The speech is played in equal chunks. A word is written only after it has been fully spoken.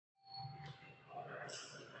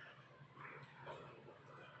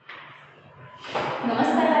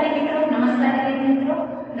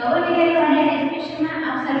નવો video online એજ્યુકેશનમાં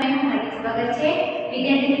આપ સર્વેનું હાર્દિક સ્વાગત છે।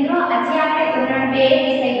 વિદ્યાર્થી મિત્રો, આજે આપણે ધોરણ 2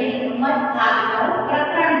 વિષય ગણિત નંબર ભાગ 9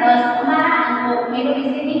 પ્રકરણ 10 અમારા અંકો ઉમેરો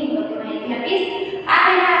વિશેની વિગતે માહિતી આપીશ। આ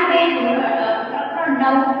પહેલા આપણે પ્રકરણ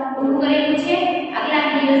 9 પૂરું કરેલું છે। આગલા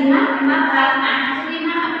વિડિયોઝમાં એમાં ભાગ 8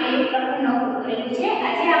 સુધીમાં આપણે પ્રકરણ 9 પૂરું કરેલું છે।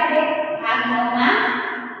 આજે આપણે ભાગ 9 માં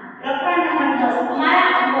પ્રકરણ નંબર 10 અમારા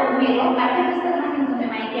અંકો ઉમેરો પાઠ્યપુસ્તકમાંથી તમને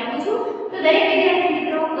માહિતી આપું છું। તો દરેક વિદ્યાર્થી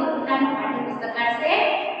મિત્રો પોતાનું પાઠ્યપુસ્તક કાઢશે।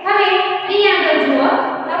 હવે અહીં આગળ જુઓ,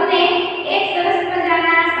 તમને એક સરસ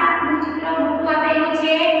મજાના સાપનું ચિત્ર મોટું આપેલું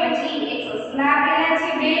છે, પછી એક સસલા આપેલા છે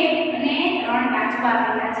 2 અને 3 કાચબા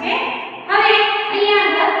આપેલા છે। હવે અહીં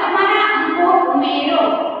આગળ અમારા અંકો ઉમેરો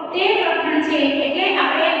તે પ્રકરણ છે, એટલે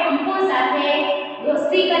આપણે અંકો સાથે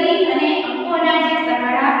દોસ્તી કરી અને અંકોના જે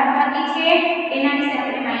સરવાળા બાદબાકી છે તેના વિશે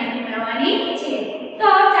આપણે માહિતી મેળવવાની છે। તો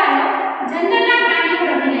ચાલો, જંગલના પ્રાણીઓ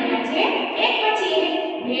રમી રહ્યા છે, એક પછી એક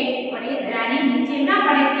બેટ પડે રાની નીચે ન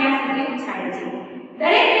પડે ત્યાં સુધી ઉછાળે છે।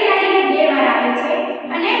 દરેક ખેલાડીને 2 વાર આવે છે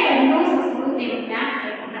અને બંને સસલું તેમના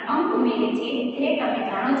અંક ઉમેરે છે। તે તમે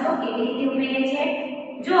જાણો છો કેવી રીતે ઉમેરે છે।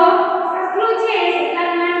 જો સસલું છે,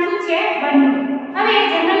 સસલાનું નામ શું છે? બંને। હવે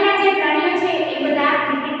જંગલના જે પ્રાણીઓ છે એ બધા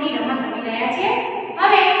ક્રિકેટની રમત રમી રહ્યા છે।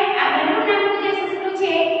 હવે આ બંને નામનું જે સસલું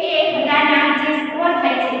છે એ બધાના જે સ્કોર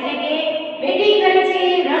થાય છે, એટલે કે બેટિંગ કરે છે,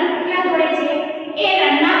 રન કેટલા દોડે છે, એ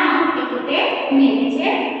રનના અંક એ પોતે ઉમેરે છે।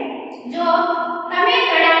 જો તમે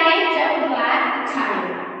દડાને 14 વાર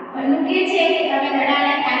ઉછાળો, બંને કહે છે કે તમે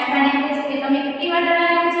દડાને કાચબાને કહે છે કે તમે કેટલી વાર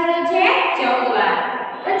દડાને ઉછાળ્યો છે? 14 વાર।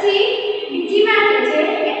 પછી બીજી વાત એ છે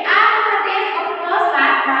કે આ વખતે ફક્ત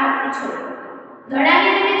 7 વાર પૂછો। દડાને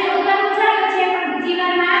તમે 14 વાર ઉછાળ્યો છે, પણ બીજી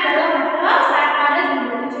વારમાં દડો માત્ર 7 વાર જ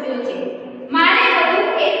ઉછળ્યો છે। મારે વધુ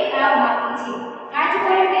એક દાવ બાકી છે। કાચબો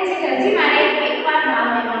કહે છે કે હજી મારે એક વાર દાવ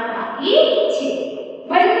લેવાનો બાકી છે।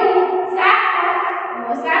 બંને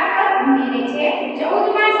 7 પર ઉમેરે છે, 14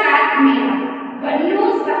 માં 7 ઉમેરવા, બંને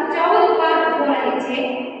 14 પર ઉભો રહે છે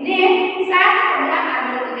ને 7 પગલા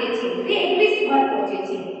આગળ વધે છે, તે 21 પર પહોંચે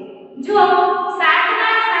છે। જો 7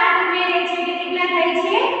 માં 7 ઉમેરે છે કે કેટલા થાય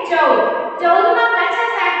છે? 14। 14 માં પાછા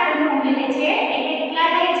 7 બંને ઉમેરે છે એટલે કેટલા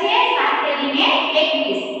થાય છે? 7 તેરીને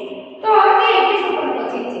 21, તો તે 21 પર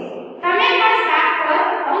પહોંચે છે। તમે પણ 7 પર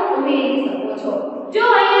અંક ઉમેરી શકો છો। જો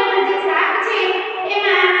અહીંયા પર જે 7 છે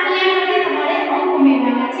એમાં અહીંયા પર તમારે અંક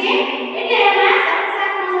ઉમેરવાના છે, એટલે એમાં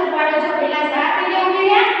 7 નો સરવાળો જો પહેલા 7 એટલે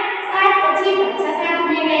ઉમેર્યા, 7 પછી પાછા 7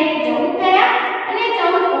 ઉમેર્યા એટલે 14 થયા, અને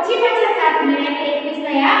 14 પછી પાછા 7 ઉમેર્યા એટલે 21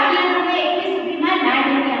 થયા। અહીંયા તમને 21 સુધીમાં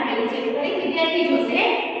લાઈન નથી આપેલી છે, દરેક વિદ્યાર્થી જોશે।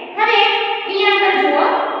 હવે અહીંયા પર જુઓ,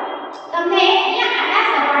 તમને અહીંયા આડા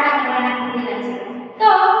સરવાળા કરવાના કીધેલા છે, તો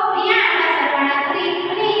અહીંયા આડા સરવાળા કરી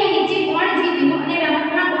અને અહીંયા નીચે કોણ જીત્યું અને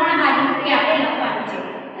રમતમાં કોણ હાર્યું તે આપણે લખવાનું છે।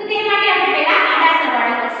 તો તે માટે આપણે પહેલા આડા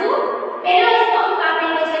સરવાળા કરશું। પહેલો અંક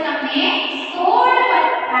આપેલો છે તમને 16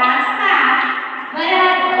 + 7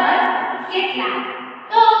 બરાબર કેટલા?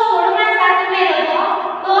 તો 16 માં 7 ઉમેરો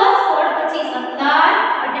તો 16 પછી 17,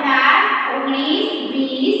 18, 19,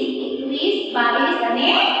 20, 21, 22 અને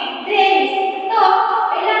 23। તો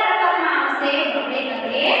પહેલા પ્રકરણમાં આવશે આપણે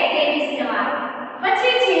લખે 23 જવાબ।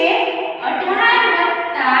 પછી છે 18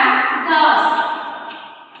 + 10,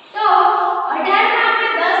 તો 18 માં આપણે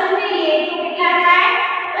 10 ઉમેરીએ તો કેટલા થાય?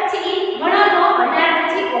 પછી ગણો તો 18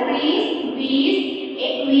 પછી 19, 20,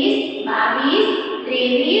 21, 22,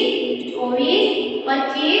 23, 24,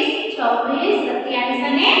 25, 26, 27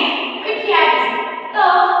 અને 28, તો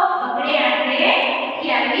બગડે આપણે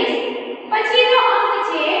 28। પછીનો અંક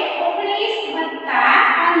છે 19 +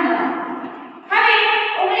 15। હવે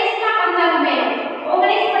 19 માં 15 ઉમેરો,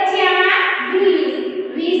 19 પછી આમાં 20,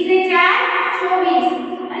 20 ને 4 24,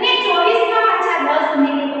 અને 24 માં પાછા 10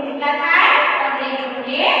 ઉમેરીએ તો કેટલા થાય? આપણે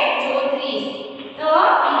જોડે 34, તો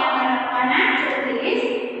અહીંયા લખવાના 34।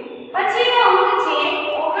 પછીનો અંક છે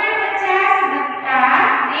 49 +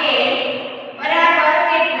 13 બરાબર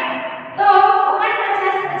કેટલા? તો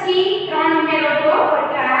 49 પછી 3 ઉમેરો તો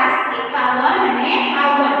 50, 51 અને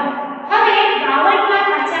 52। હવે 52 માં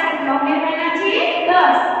પાછા કેટલા ઉમેરવાના છે?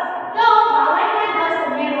 10, તો 52 માં 10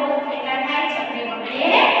 ઉમેરો તો કેટલા થાય? 56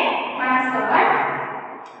 બગડે 65।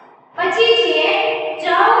 પછી છે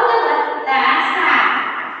 14 + 7,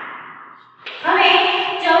 હવે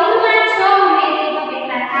 14 માં 6 ઉમેરીએ તો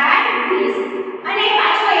કેટલા થાય? 20, અને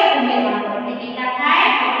પાછો 1 ઉમેરવાનો એટલે કેટલા થાય?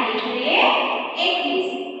 આપણે એટલે 21।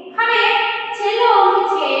 હવે છેલ્લો અંક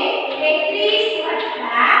છે 33 +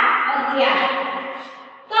 11,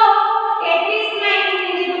 તો 33 માં 1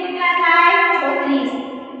 ઉમેરીએ તો કેટલા થાય? 34,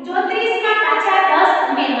 34 માં પાછા 10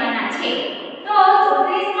 ઉમેરવાના છે, તો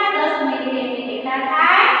 34 માં 10 ઉમેરીએ એટલે કેટલા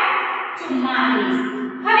થાય? 44।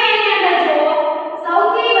 હવે એની અંદર જો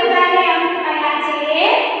સૌથી વધારે અંક કયા છે?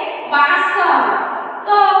 62,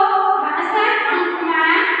 તો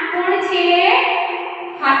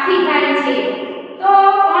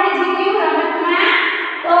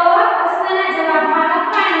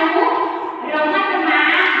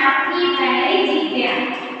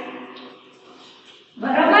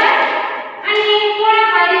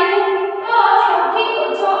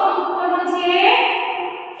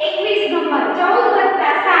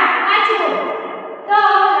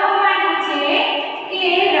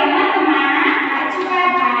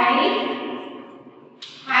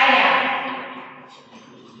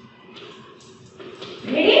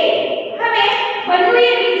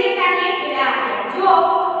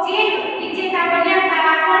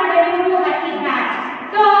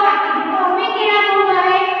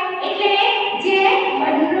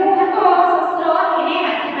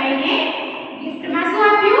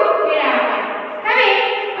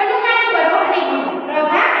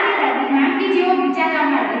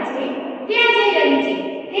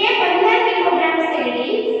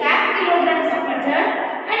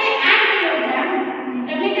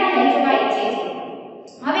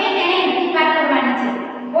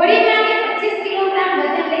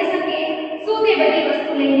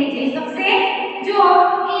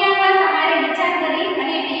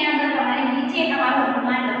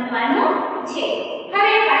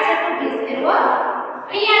જુઓ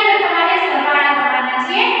અહીંયા આગળ તમારે સરવાળા કરવાના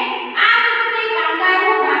છે આ વખતે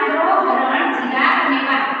કાંગારૂ વાંદરો હરણ જીરાફ અને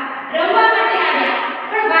વાઘ રમવા માટે આવ્યા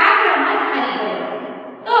પણ વાઘ રમત હારી ગયો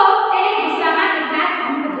તો તેને ગુસ્સામાં કેટલાક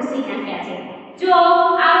અંક ભૂસી નાખ્યા છે જો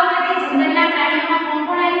આ વખતે જંગલના પ્રાણીઓમાં કોણ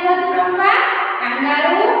કોણ આવ્યું હતું રમવા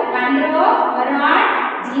કાંગારૂ વાંદરો હરણ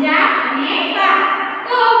જીરાફ